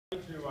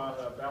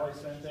about Valley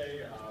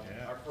Sente.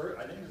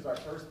 I think this is our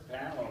first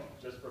panel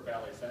just for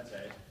Valley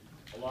Sente.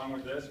 Along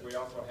with this, we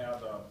also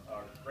have a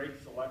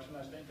great selection,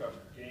 I think, of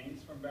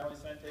games from Valley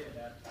Sente in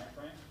that time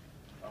frame.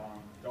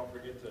 Don't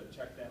forget to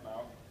check them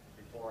out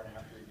before and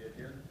after you get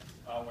here.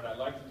 What I'd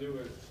like to do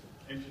is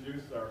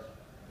introduce our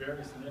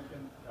very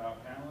significant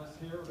panelists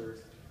here.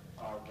 There's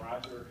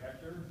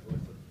Hector, who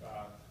is the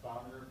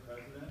founder,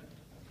 president,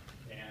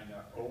 and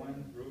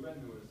Owen, Rubin,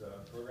 who is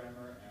a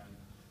programmer and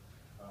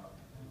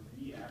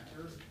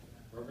actor,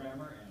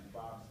 programmer, and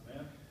Bob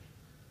Smith,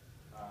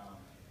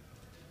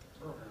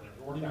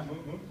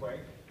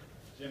 Moonquake,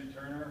 Jim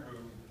Turner, who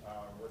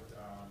worked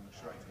on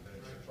Strike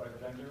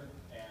Vendor,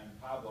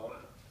 and Pablo,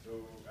 who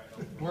I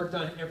know worked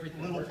on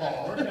everything. Little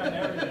Paul worked on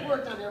everything.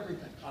 Worked on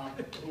everything.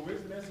 Who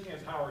is missing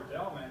is Howard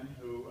Delman,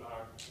 who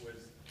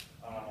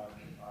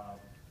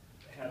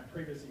had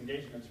previous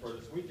engagements for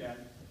this weekend,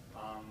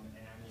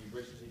 and he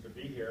wishes he could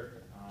be here,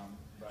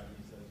 but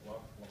he says,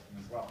 well, welcome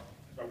as well.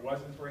 If it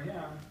wasn't for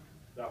him,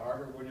 the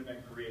hardware wouldn't have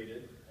been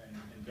created and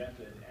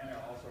invented, and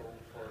also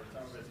for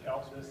some of his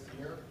help this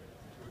year,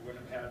 we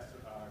wouldn't have had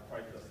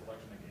quite the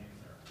selection of games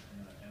there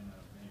in the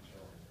main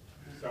show.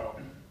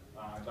 So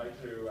I'd like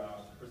to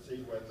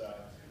proceed with the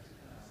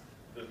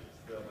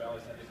Valley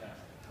Sente panel.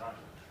 Roger.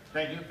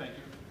 Thank you, thank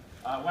you.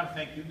 I want to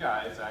thank you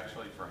guys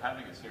actually for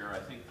having us here. I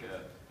think,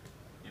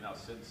 you know,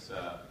 since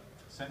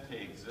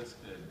Sente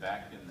existed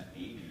back in the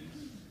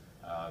 80s,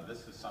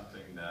 this is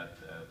something that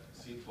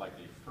seems like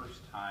the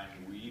first time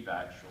we've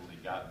actually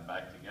gotten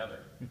back together.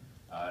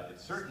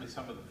 It's certainly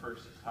some of the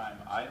first time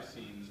I've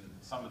seen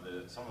some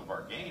of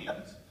our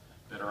games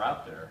that are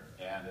out there,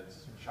 and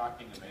it's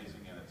shocking,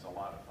 amazing, and it's a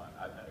lot of fun.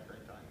 I've had a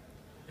great time.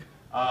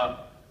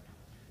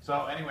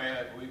 So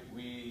anyway,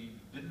 we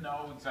didn't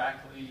know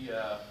exactly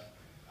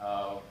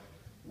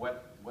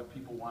what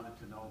people wanted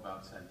to know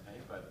about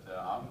Sente, but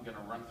I'm going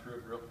to run through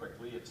it real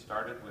quickly. It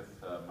started with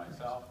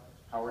myself,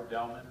 Howard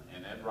Delman,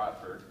 and Ed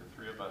Rotberg. The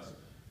three of us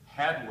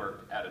had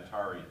worked at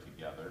Atari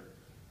together.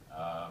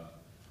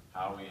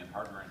 Howie in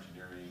hardware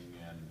engineering,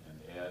 and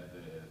Ed,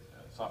 a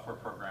software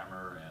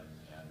programmer, and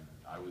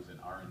I was in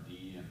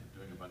R&D and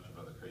doing a bunch of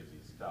other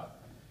crazy stuff.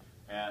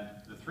 And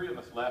the three of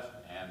us left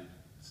and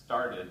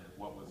started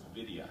what was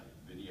Vidia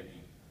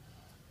Inc.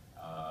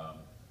 I'll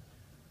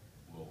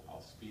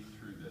speed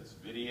through this.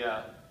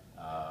 Vidia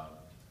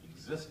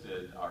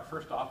existed, our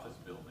first office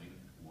building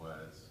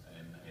was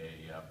in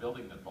a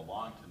building that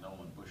belonged to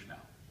Nolan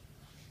Bushnell.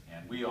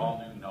 And we all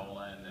knew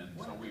Nolan, and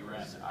so we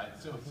ran.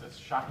 So it's a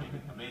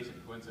shocking,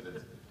 amazing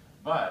coincidence.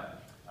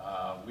 But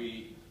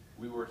we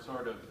were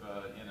sort of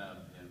in a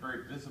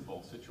very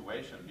visible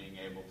situation, being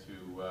able to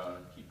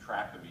keep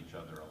track of each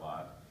other a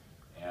lot.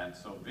 And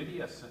so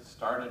Vidia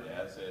started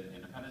as an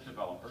independent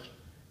developer.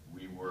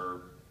 We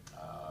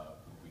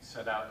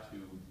set out to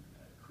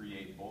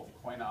create both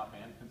coin-op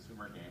and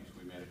consumer games.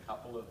 We made a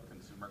couple of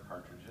consumer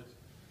cartridges.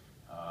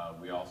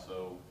 We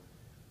also,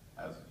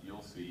 as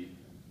you'll see,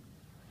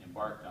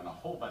 embarked on a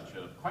whole bunch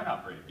of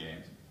coin-operated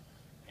games.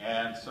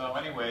 And so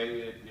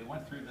anyway, it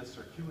went through this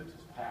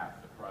circuitous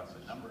path across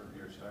a number of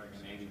years, starting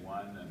in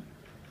 '81 and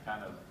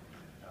kind of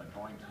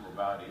going to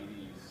about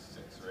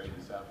 '86 or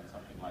 '87,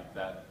 something like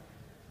that.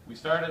 We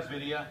started as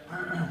Vidia,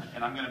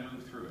 and I'm going to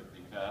move through it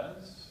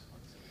because,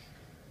 let's see,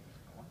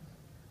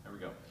 there we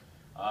go.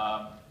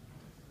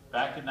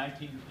 Back in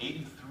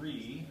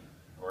 1983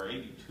 or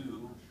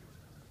 '82,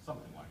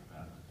 something like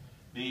that.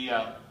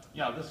 You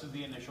know, this is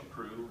the initial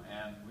crew,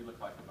 and we looked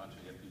like a bunch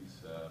of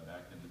hippies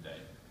back in the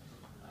day.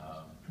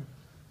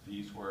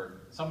 These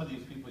were some of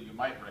these people you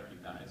might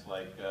recognize,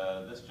 like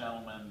this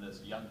gentleman,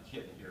 this young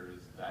kid here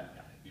is that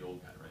guy, the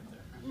old guy right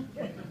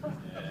there.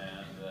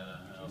 And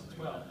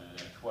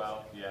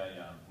 12,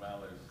 yeah.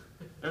 Well,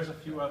 there's a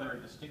few other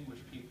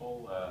distinguished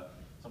people.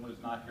 Someone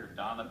who's not here,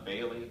 Donna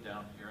Bailey,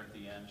 down here at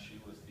the end.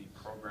 She was the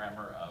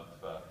programmer of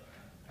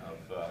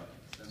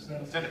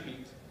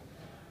Centipede.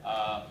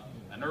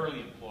 An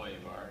early employee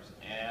of ours,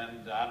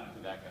 and I don't know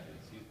who that guy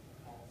is.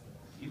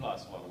 He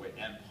lost a lot of weight.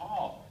 And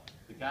Paul,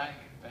 the guy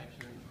back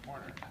here in the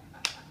corner,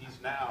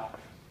 he's now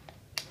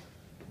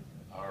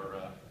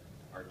our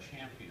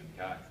champion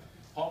guy.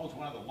 Paul was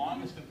one of the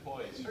longest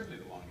employees, certainly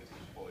the longest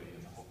employee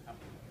in the whole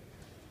company.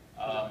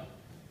 How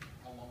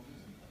long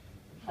is he?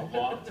 How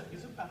long?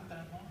 He's about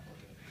that long.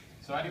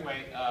 So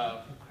anyway,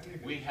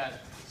 we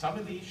had some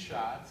of these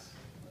shots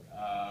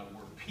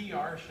were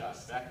PR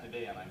shots back in the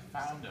day, and I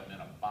found them in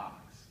a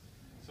box.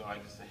 So I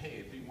just said, hey,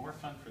 it'd be more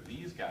fun for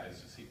these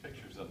guys to see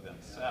pictures of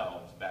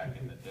themselves back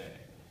in the day.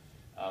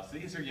 So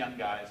these are young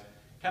guys,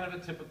 kind of a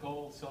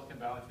typical Silicon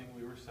Valley thing.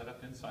 We were set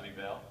up in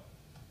Sunnyvale.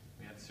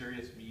 We had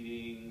serious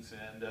meetings,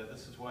 and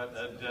this is what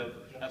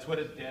that's what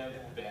a dev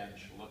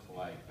bench looked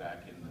like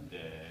back in the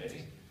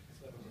day.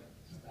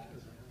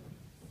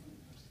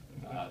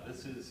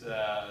 This is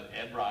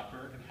Ed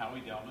Rotberg and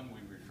Howie Delman, we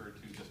referred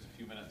to just a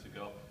few minutes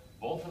ago.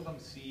 Both of them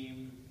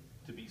seem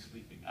to be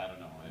sleeping. I don't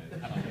know.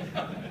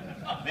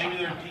 Maybe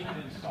they're deep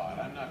in thought.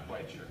 I'm not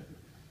quite sure.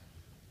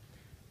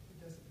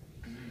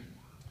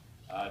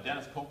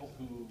 Dennis Kopel,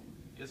 who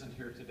isn't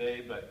here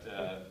today, but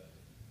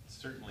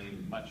certainly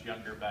much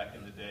younger back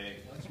in the day.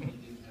 That's when you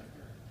didn't have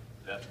hair.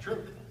 That's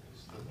true.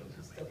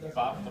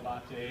 Bob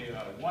Lamonte,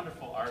 a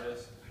wonderful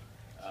artist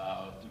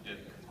who did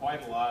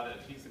quite a lot.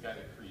 He's the guy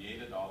that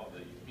created all of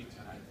the Pizza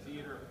Night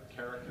Theater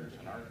characters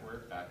and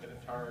artwork back at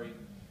Atari.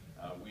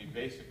 We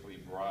basically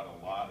brought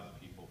a lot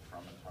of people from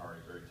Atari,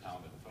 very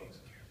talented folks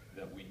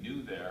that we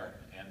knew there,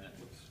 and that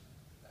was,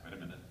 wait a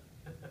minute.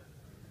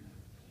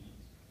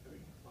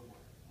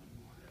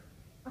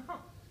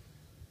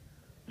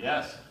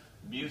 Yes,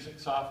 music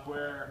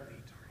software.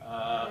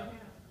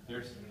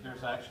 There's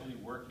actually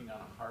working on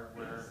a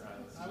hardware.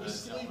 I was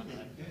sleeping.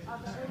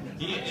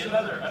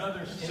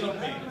 Another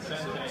sleeping.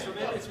 So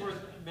maybe it's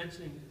worth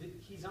mentioning that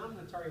he's on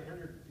the Atari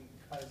 800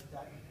 because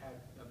that had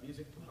a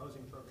music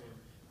composing program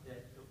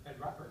that Ed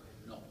Ruppert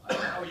did. No.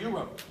 Oh, you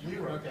wrote. You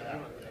wrote Okay, that. you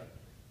wrote it.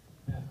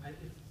 Yeah,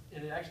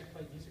 and it actually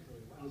played music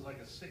really It well. was like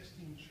a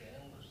 16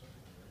 channel or something.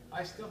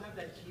 I still have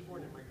that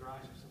keyboard in my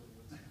garage if someone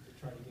wants to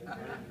try to get it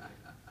running.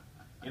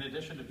 In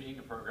addition to being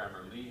a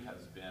programmer, Lee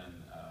has been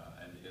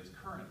and is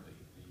currently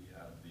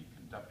the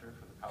conductor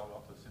for the Palo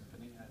Alto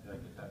Symphony. Did I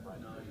get that right?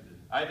 No, you didn't.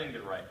 I didn't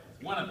get it right.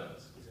 One of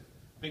those.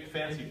 Big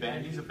fancy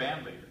band. He's a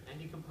band leader. And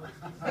he composed.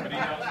 But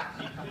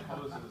he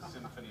composes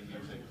symphony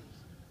music.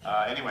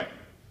 Anyway,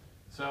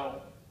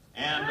 so,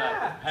 and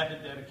had to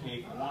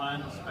dedicate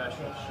one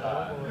special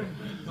shot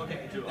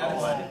Okay, to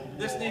Owen.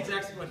 this needs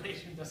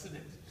explanation, doesn't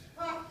it?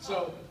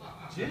 So,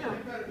 Jim,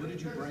 What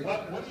did you break? Why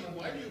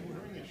are you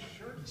wearing a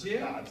shirt? for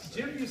God's sake?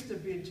 Jim used to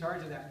be in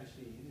charge of that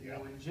machine. And Yeah.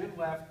 when Jim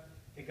left,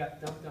 it got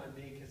dumped on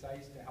me because I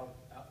used to help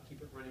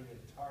keep it running at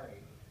Atari.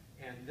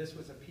 And this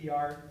was a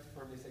PR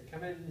firm. They said,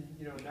 come in,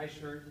 nice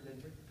shirt, and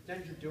then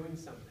pretend you're doing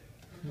something.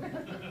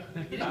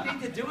 You didn't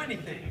need to do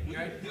anything,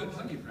 right?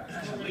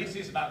 At least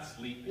he's not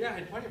sleeping. Yeah,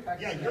 and plenty of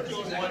practice. Yeah, you're the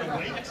only one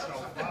awake so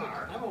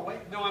far. I'm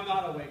awake. No, I'm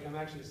not awake. I'm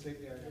actually asleep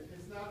there.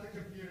 It's not the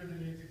computer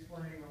that needs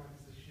explaining, oh,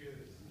 it's the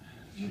shoes.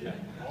 Yeah.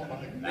 Oh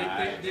my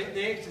Nice.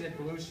 They exited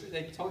blue.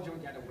 They told you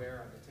what you had to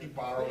wear on the He tape.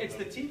 borrowed It's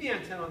the them. TV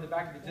antenna on the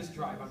back of the disk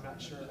drive. I'm not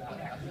sure about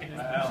that.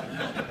 Well,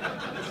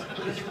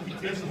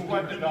 this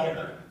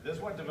is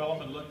what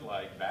development looked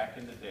like back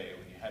in the day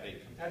when you had a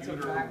That's a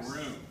computer VAX,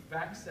 room.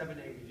 VAX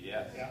 780.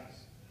 Yes. Yeah.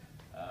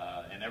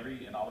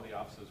 And all of the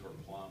offices were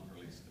plumbed, or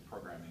at least the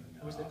programming.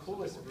 It was the offices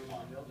coolest were room in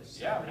plumbed. the building.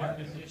 Yeah, Air right.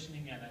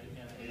 conditioning and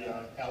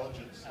The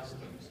allergen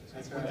systems.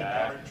 That's Went right. to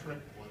Barrett Trick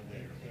one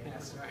day.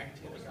 That's right.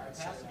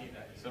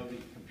 So the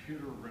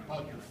computer room.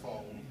 About your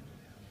phone.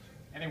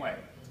 Anyway,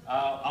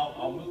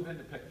 I'll move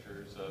into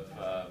pictures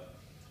of,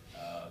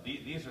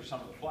 these are some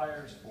of the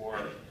flyers for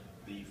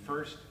the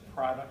first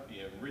product,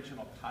 the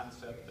original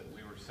concept that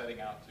we were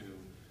setting out to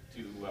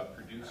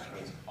produce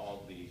was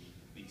called the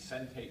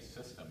Sente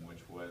system, which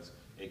was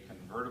a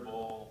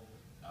convertible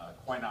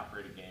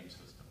coin-operated game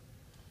system,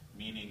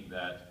 meaning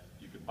that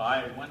you could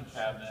buy one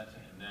cabinet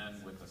and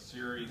then with a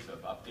series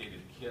of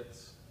updated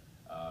kits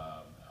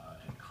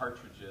and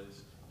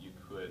cartridges, you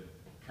could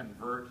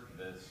convert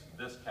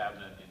this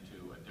cabinet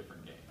into a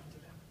different game.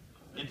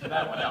 Into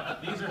that one. Now,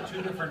 these are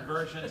two different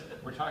versions.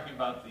 We're talking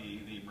about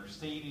the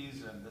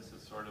Mercedes, and this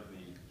is sort of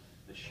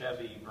the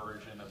Chevy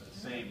version of the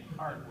same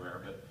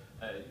hardware, but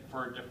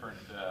for different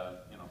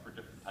for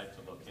different types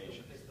of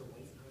locations.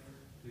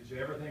 Did you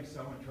ever think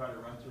someone tried to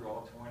run through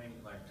all 20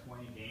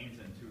 games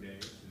in 2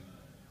 days?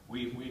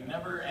 We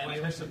never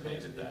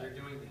anticipated that. You're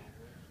doing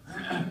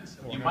that.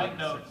 You might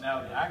note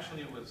now.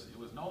 Actually, it was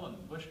Nolan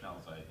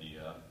Bushnell's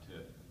idea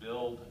to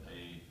build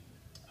a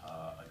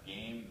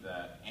game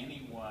that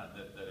anyone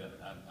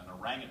an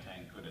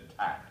orangutan could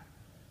attack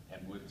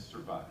and would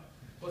survive.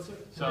 Well, So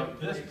can I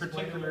this explain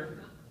particular. a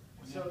little?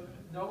 So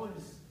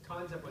Nolan's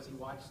concept was he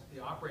watched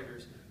the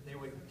operators. They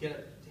would get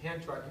a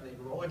hand truck and they'd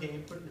roll a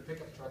game, put it in a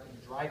pickup truck,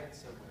 and drive it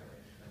somewhere.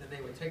 Then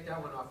they would take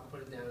that one off and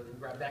put it down, and then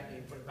grab that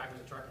game, put it back in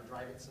the truck, and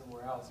drive it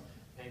somewhere else.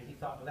 And he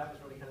thought, well, that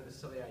was really kind of a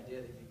silly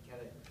idea that you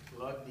kind of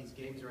lug these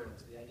games around.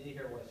 So the idea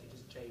here was you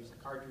just change the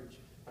cartridge,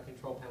 a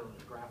control panel,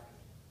 and a graphic,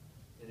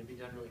 and it'd be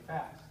done really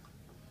fast.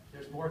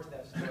 There's more to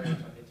that story, which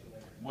I'll get to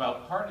later.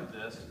 Well, part of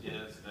this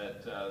is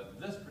that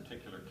this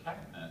particular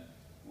cabinet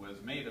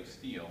was made of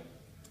steel,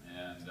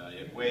 and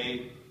it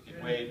weighed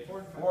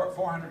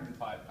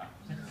 405 pounds.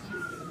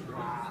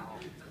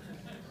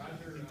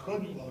 You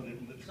couldn't load it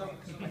in the Some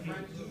trunk.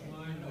 friends of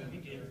mine,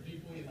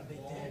 people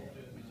involved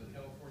in the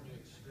California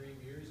Extreme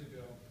years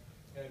ago,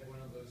 had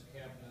one of those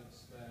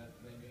cabinets that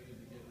they needed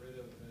to get rid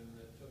of, and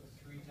it took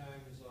 3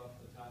 times off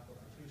the top of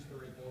a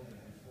 2-story building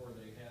before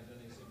they had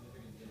any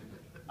significant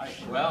damage. I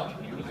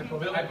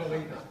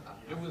believe it.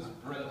 It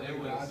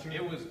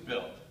was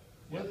built.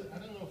 Well, I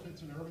don't know if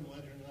it's an urban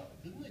legend or not.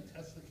 Didn't they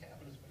test the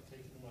cabinets by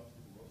taking them up to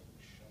the roof and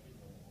shoving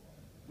them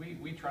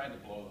along? We tried to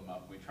blow them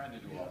up. We tried to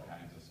do all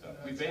kinds of stuff.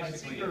 We I see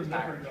basically their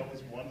attacked. that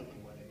was one of the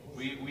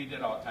ways. We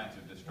did all kinds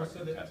of So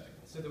destructive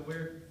testing. the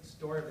weird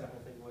story of that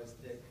whole thing was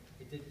that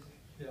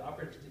the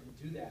operators didn't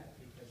do that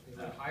because they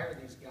would hire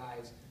these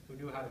guys who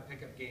knew how to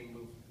pick up game,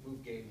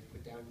 move game,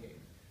 put down game.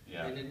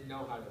 Yeah. They didn't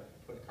know how to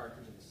put a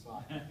cartridge in the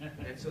slot.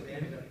 And so they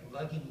ended up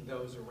lugging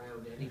those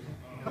around anyway.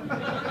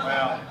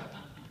 Well,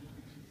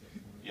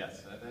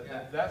 Yes,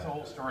 that's a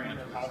whole story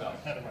unto itself.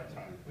 Ahead of our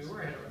time. We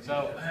were ahead of our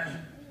So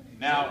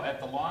now at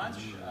the launch,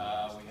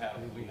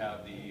 we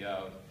have the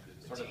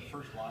sort of the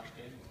first launch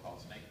game. It's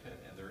called Snake Pit,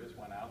 and there is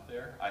one out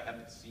there. I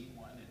haven't seen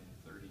one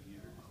in 30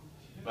 years,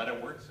 but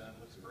it works and it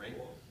looks great.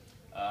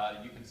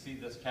 You can see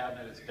this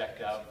cabinet is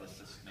decked out with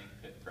the Snake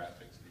Pit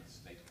graphics and the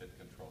Snake Pit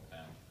control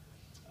panel.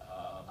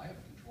 I have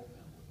a control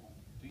panel at home.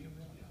 Do you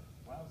really?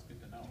 Wow, that's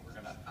good to know.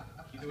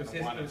 He's It was going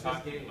to want to his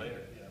talk to you game.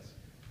 later. Yes.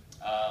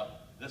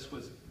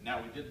 Now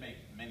we did make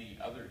many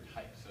other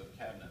types of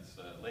cabinets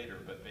later,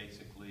 but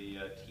basically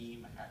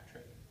Team Hat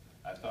Trick.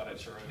 I thought I'd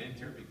throw it in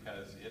here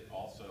because it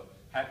also,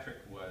 Hat Trick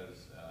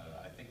was,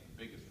 I think,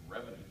 the biggest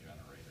revenue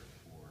generator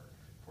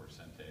for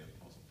Sente,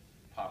 most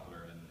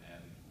popular,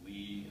 and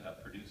Lee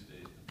produced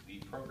it,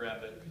 Lee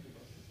programmed it.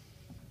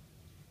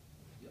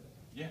 Yep.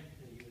 Yeah,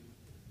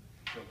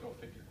 so go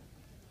figure.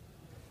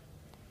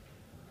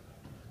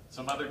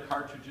 Some other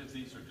cartridges,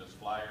 these are just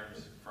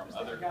flyers from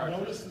other cartridges.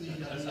 Notice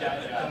the, This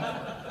guy,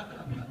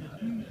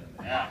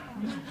 yeah.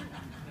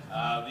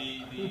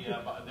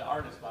 The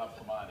artist Bob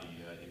Flamati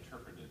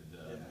interpreted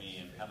me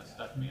and kind of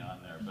stuck me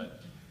on there.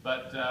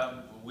 But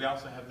we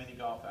also have mini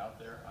golf out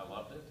there. I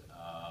loved it.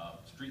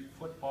 Street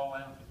football. I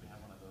don't think we have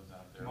one of those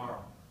out there.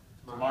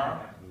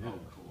 Tomorrow? Oh,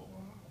 cool.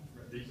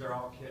 These are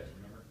all kids,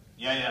 remember?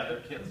 Yeah, they're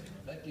kids.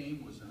 That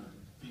game was in a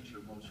feature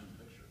motion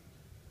picture,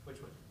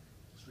 Which one?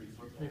 Street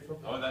football. Street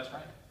football. Oh, that's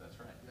right. That's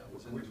right. Yeah, it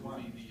was in Which the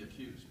one? movie The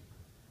Accused.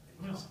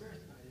 No.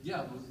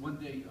 Yeah, but one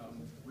day,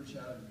 Rich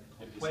Adam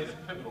It played a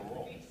pivotal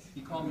role.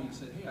 he called me and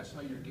said, "Hey, I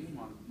saw your game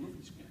on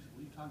movie screen." I said, "What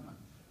are you talking about?"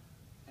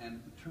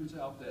 And it turns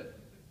out that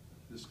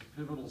this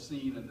pivotal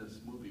scene in this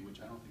movie,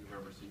 which I don't think I've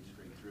ever seen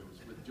straight through, is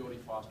with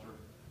Jodie Foster,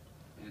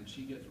 and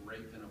she gets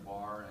raped in a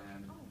bar,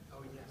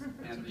 Oh, yes.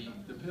 and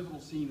the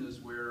pivotal scene is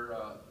where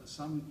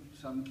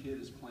some kid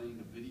is playing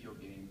a video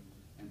game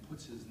and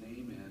puts his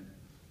name in,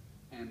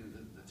 and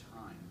the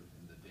time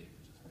and the date,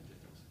 which is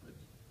ridiculous.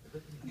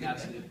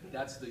 But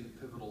that's the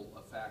pivotal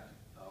fact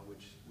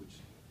which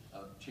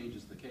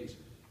changes the case.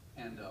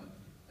 And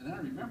then I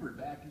remembered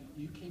back,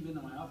 you came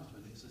into my office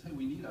one day and says, "Hey,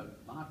 we need a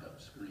mock-up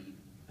screen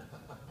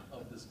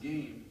of this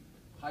game,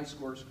 high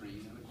score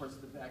screen." And of course,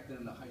 back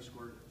then the high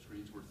score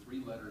screens were 3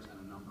 letters and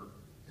a number.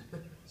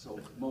 So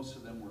most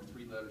of them were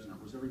 3 letters and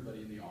numbers.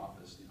 Everybody in the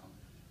office, you know.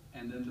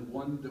 And then the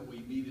one that we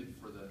needed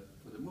for the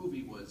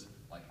movie was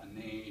like a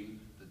name,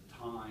 the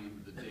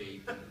time, the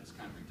date. It's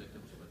kind of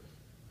ridiculous, but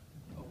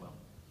oh well.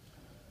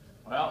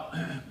 Well,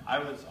 I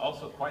was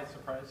also quite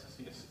surprised to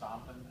see a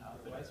stomping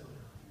out there.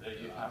 There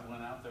you have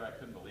one out there. I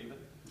couldn't believe it.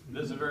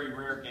 This is a very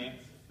rare game.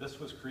 This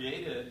was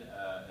created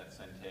at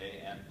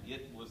Sente, and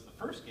it was the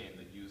first game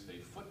that used a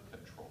foot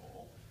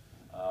control.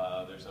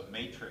 There's a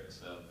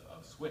matrix of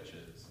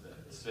switches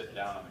that sit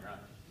down on the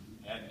ground.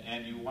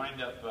 And you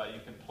wind up,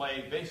 you can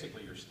play,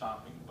 basically you're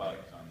stomping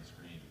bugs on the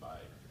screen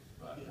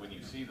when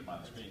you see them on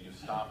the screen, you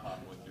stomp on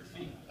with your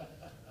feet.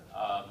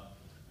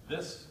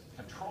 This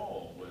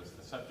control was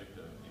the subject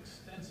of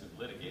extensive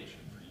litigation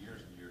for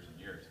years and years and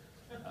years.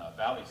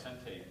 Valley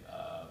Sente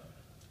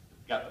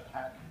got the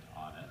patent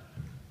on it,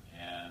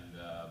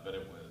 but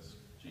it was,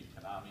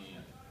 Konami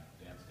and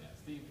Dance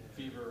Dance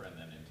Fever and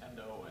then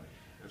Nintendo, and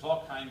there's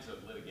all kinds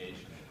of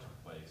litigation that took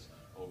place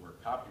over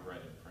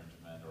copyright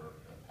infringement or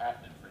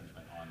patent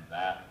infringement on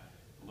that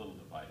little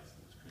device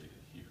that was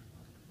created here.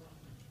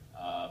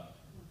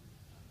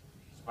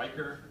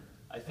 Spiker,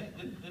 I think,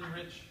 didn't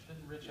Rich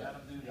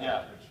Adam do that?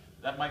 Yeah,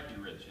 that might be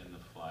Rich in the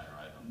flyer,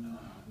 I don't know.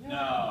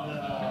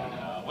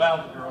 No.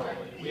 Well, the girl,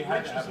 we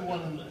had to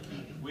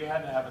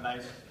have a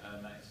nice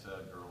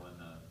girl in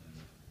the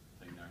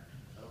thing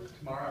there.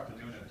 Tomorrow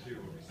afternoon at 2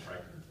 will be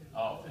Striker.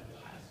 Oh.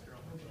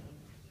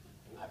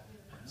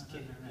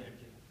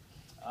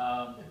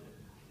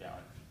 Yeah,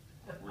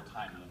 we're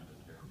time limited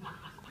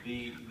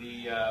here.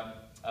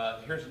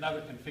 Here's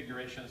another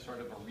configuration, sort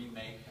of a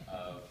remake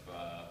of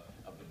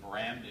the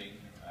branding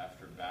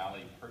after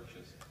Valley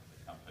purchased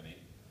the company.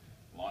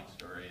 Long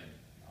story, and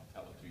I'll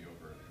tell it to you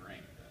over a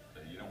drink,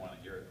 but you don't want to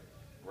hear it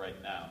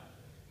right now.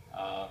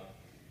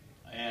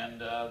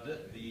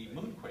 The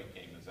Moonquake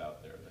game is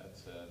out there.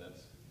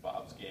 That's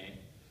Bob's game.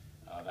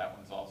 That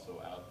one's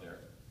also out there.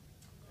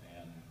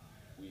 And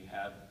we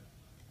had,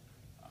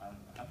 I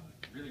don't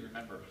really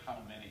remember how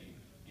many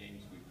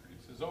games we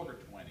produced. There's over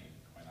 20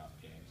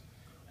 coin-op games.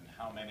 And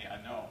how many,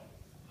 I know.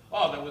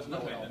 Oh, there was no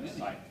end in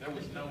sight. There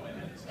was no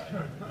end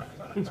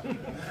in sight.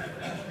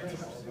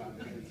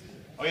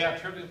 Oh yeah,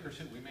 Trivial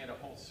Pursuit. We made a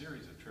whole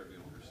series of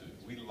Trivial Pursuit.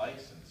 We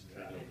licensed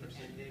Trivial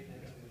Pursuit.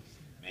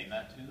 Name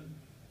that tune?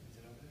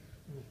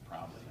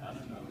 Probably. I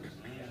don't know.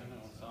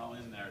 It's all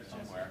in there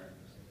somewhere.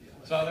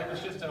 So there was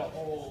just a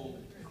whole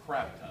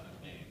crap ton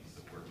of games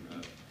that were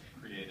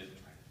created.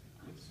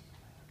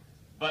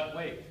 But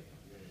wait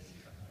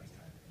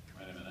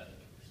a minute.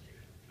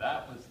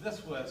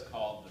 This was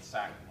called the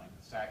SAC one.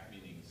 SAC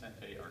meaning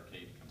Sente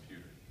Arcade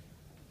Computer.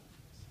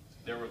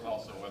 There was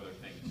also other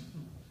things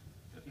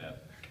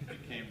that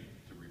became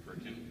to refer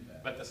to.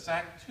 But the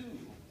SAC 2,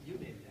 You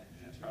named that.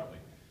 yeah, probably.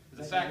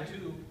 The SAC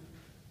 2,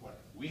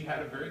 we had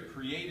a very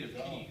creative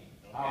team.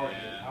 And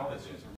Howard this is is a